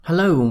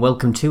Hello and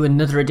welcome to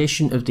another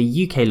edition of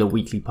the UK Law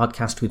Weekly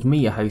podcast with me,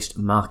 your host,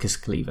 Marcus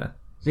Cleaver.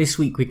 This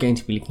week we're going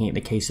to be looking at the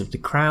case of the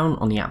Crown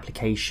on the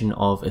application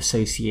of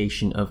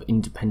Association of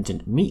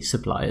Independent Meat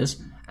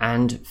Suppliers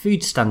and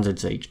Food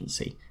Standards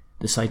Agency.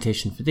 The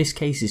citation for this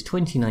case is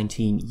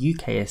 2019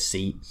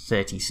 UKSC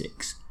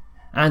 36.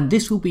 And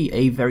this will be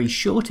a very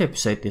short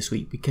episode this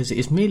week because it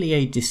is merely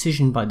a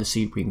decision by the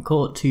Supreme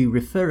Court to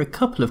refer a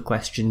couple of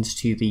questions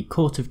to the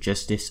Court of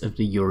Justice of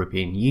the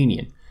European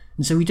Union.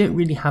 And so we don't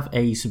really have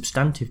a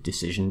substantive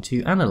decision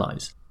to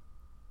analyse.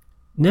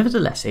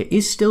 Nevertheless, it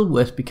is still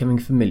worth becoming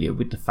familiar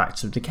with the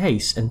facts of the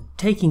case and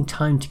taking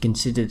time to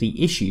consider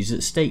the issues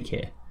at stake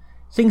here.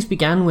 Things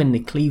began when the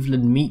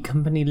Cleveland Meat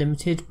Company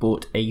Limited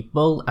bought a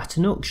bull at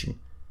an auction.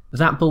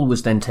 That bull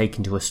was then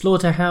taken to a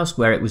slaughterhouse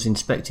where it was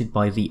inspected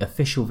by the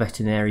official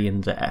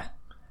veterinarian there.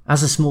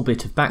 As a small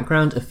bit of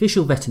background,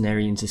 official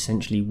veterinarians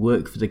essentially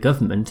work for the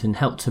government and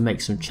help to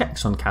make some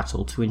checks on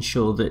cattle to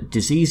ensure that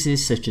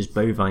diseases such as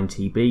bovine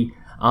TB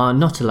are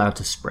not allowed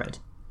to spread.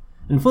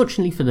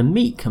 Unfortunately for the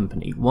meat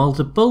company, while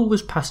the bull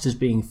was passed as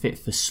being fit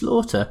for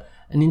slaughter,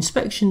 an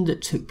inspection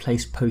that took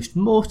place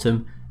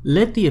post-mortem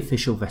led the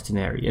official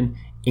veterinarian,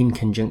 in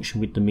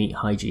conjunction with the meat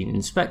hygiene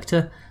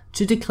inspector,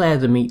 to declare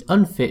the meat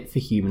unfit for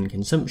human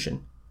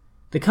consumption.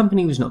 The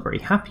company was not very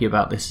happy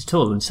about this at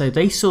all, and so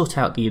they sought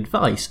out the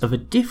advice of a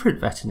different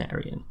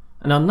veterinarian,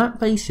 and on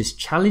that basis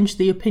challenged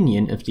the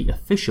opinion of the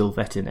official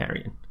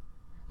veterinarian.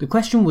 The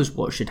question was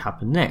what should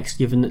happen next,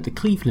 given that the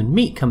Cleveland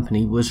Meat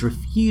Company was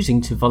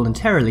refusing to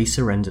voluntarily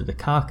surrender the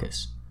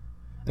carcass.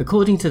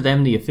 According to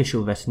them, the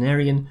official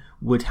veterinarian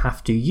would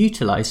have to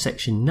utilise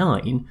Section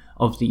 9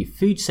 of the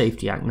Food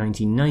Safety Act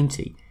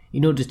 1990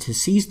 in order to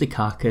seize the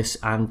carcass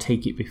and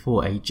take it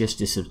before a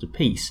Justice of the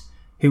Peace,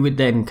 who would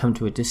then come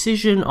to a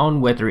decision on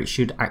whether it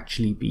should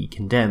actually be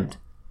condemned.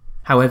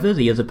 However,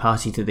 the other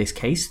party to this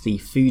case, the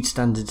Food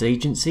Standards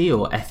Agency,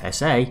 or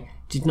FSA,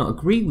 did not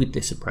agree with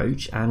this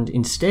approach and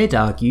instead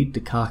argued the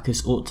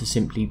carcass ought to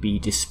simply be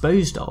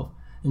disposed of,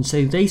 and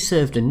so they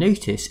served a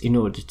notice in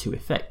order to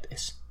effect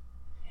this.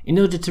 In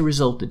order to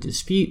resolve the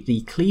dispute,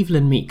 the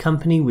Cleveland Meat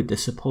Company, with the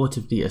support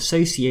of the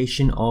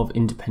Association of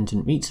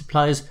Independent Meat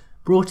Suppliers,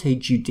 brought a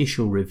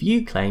judicial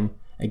review claim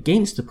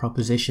against the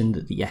proposition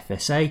that the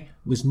FSA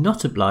was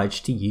not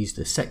obliged to use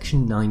the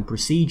Section 9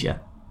 procedure.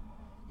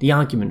 The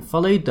argument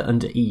followed that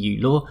under EU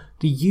law,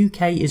 the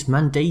UK is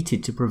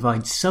mandated to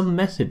provide some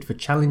method for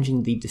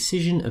challenging the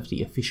decision of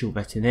the official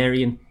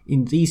veterinarian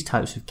in these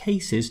types of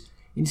cases,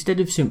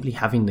 instead of simply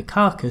having the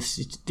carcass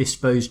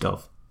disposed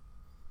of.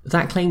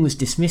 That claim was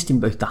dismissed in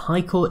both the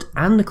High Court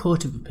and the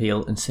Court of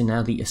Appeal, and so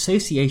now the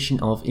Association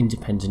of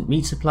Independent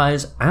Meat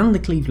Suppliers and the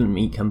Cleveland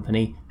Meat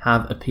Company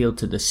have appealed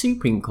to the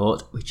Supreme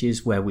Court, which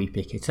is where we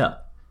pick it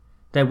up.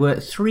 There were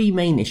three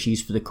main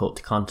issues for the court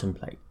to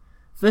contemplate.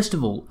 First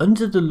of all,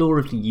 under the law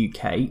of the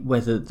UK,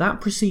 whether that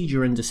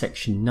procedure under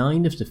Section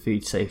 9 of the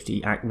Food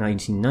Safety Act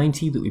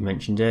 1990 that we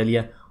mentioned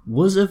earlier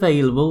was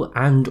available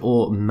and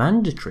or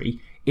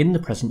mandatory in the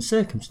present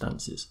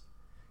circumstances.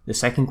 The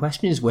second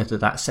question is whether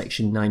that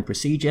Section 9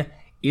 procedure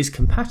is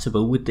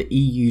compatible with the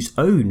EU's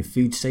own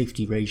food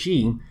safety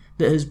regime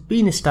that has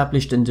been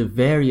established under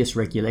various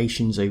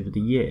regulations over the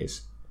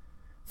years.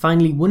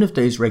 Finally, one of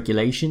those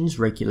regulations,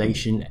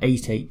 Regulation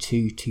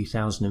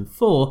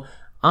 882/2004,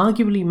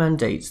 arguably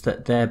mandates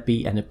that there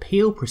be an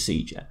appeal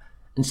procedure,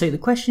 and so the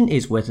question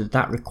is whether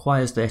that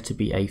requires there to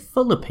be a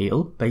full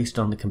appeal based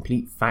on the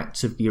complete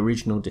facts of the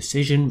original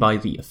decision by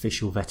the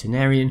official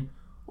veterinarian,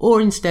 or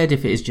instead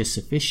if it is just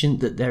sufficient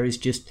that there is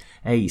just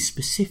a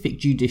specific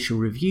judicial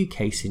review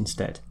case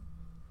instead.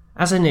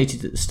 As I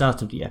noted at the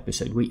start of the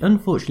episode, we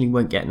unfortunately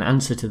won't get an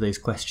answer to those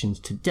questions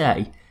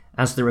today,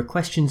 as there are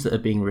questions that are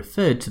being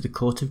referred to the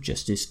Court of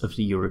Justice of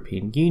the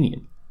European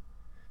Union.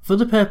 For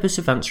the purpose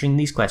of answering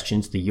these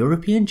questions, the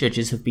European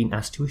judges have been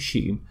asked to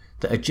assume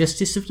that a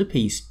Justice of the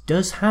Peace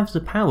does have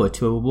the power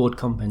to award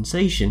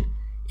compensation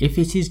if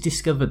it is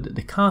discovered that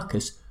the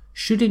carcass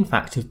should in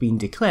fact have been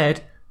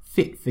declared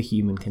fit for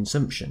human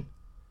consumption.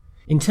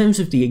 In terms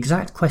of the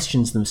exact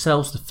questions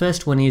themselves, the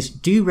first one is,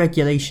 do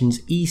regulations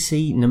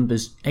EC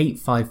numbers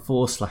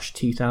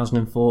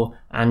 854/2004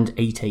 and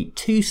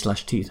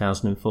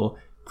 882/2004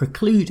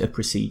 preclude a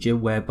procedure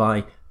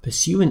whereby,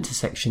 pursuant to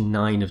Section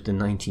 9 of the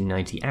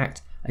 1990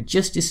 Act, a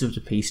Justice of the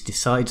Peace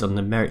decides on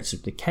the merits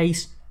of the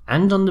case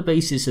and on the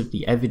basis of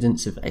the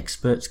evidence of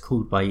experts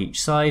called by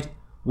each side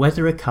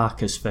whether a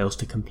carcass fails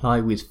to comply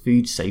with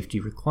food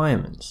safety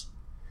requirements?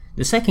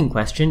 The second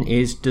question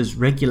is, does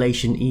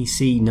Regulation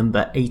EC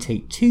number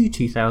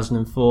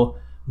 882/2004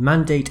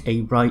 mandate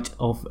a right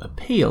of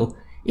appeal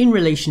in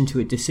relation to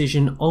a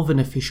decision of an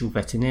official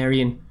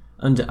veterinarian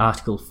under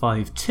Article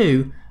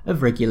 5.2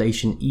 of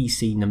Regulation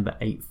EC number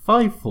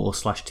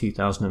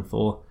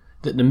 854/2004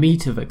 that the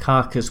meat of a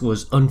carcass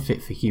was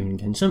unfit for human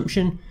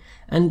consumption,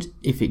 and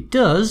if it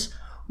does,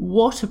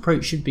 what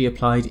approach should be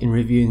applied in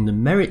reviewing the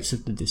merits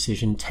of the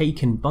decision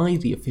taken by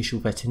the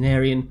official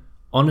veterinarian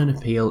on an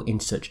appeal in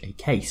such a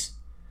case?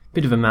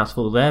 Bit of a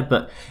mouthful there,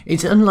 but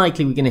it's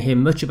unlikely we're going to hear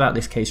much about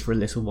this case for a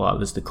little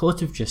while, as the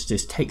Court of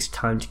Justice takes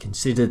time to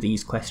consider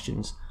these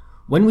questions.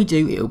 When we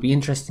do, it'll be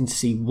interesting to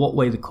see what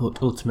way the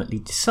court ultimately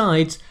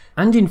decides,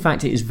 and in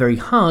fact it is very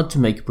hard to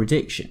make a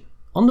prediction.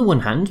 On the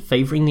one hand,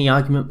 favouring the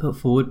argument put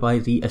forward by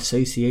the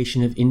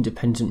Association of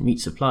Independent Meat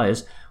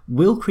Suppliers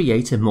will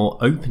create a more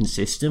open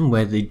system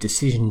where the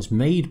decisions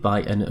made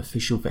by an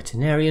official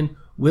veterinarian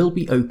will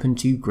be open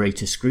to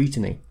greater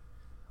scrutiny.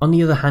 On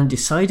the other hand,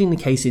 deciding the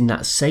case in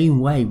that same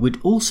way would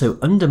also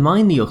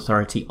undermine the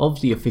authority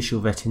of the official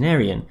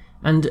veterinarian,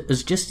 and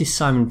as Justice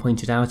Simon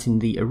pointed out in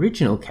the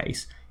original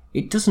case,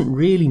 it doesn't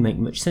really make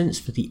much sense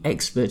for the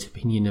expert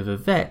opinion of a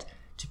vet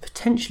to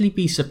potentially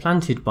be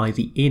supplanted by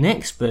the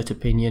inexpert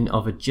opinion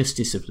of a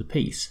justice of the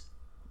peace.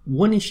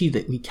 One issue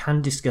that we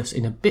can discuss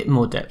in a bit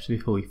more depth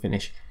before we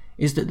finish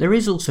is that there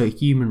is also a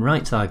human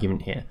rights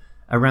argument here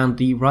around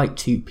the right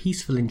to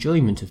peaceful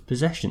enjoyment of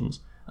possessions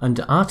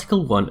under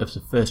Article 1 of the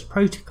First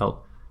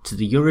Protocol to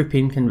the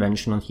European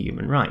Convention on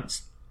Human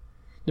Rights.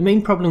 The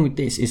main problem with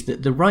this is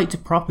that the right to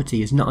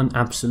property is not an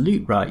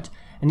absolute right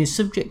and is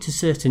subject to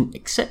certain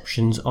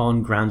exceptions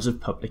on grounds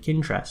of public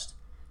interest.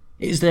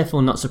 It is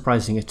therefore not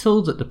surprising at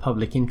all that the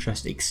public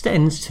interest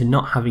extends to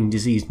not having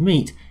diseased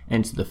meat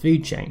enter the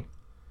food chain.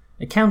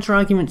 A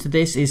counter-argument to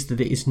this is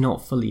that it is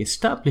not fully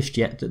established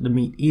yet that the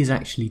meat is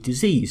actually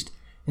diseased,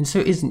 and so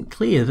it isn't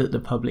clear that the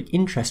public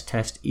interest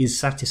test is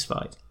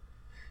satisfied.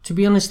 To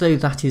be honest though,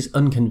 that is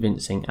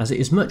unconvincing, as it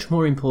is much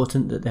more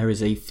important that there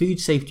is a food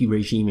safety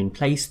regime in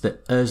place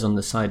that errs on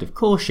the side of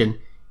caution,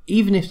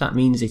 even if that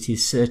means it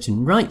is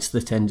certain rights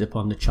that end up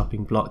on the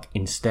chopping block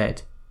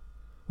instead.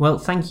 Well,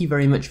 thank you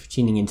very much for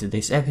tuning into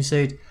this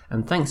episode,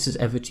 and thanks as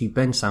ever to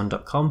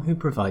bensound.com who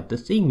provide the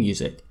theme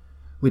music.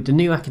 With the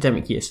new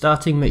academic year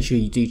starting, make sure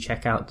you do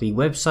check out the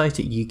website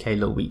at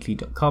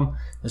uklawweekly.com,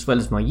 as well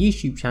as my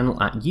YouTube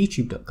channel at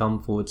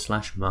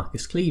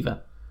youtube.com/Marcus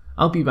Cleaver.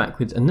 I'll be back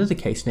with another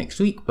case next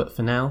week, but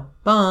for now,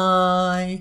 bye!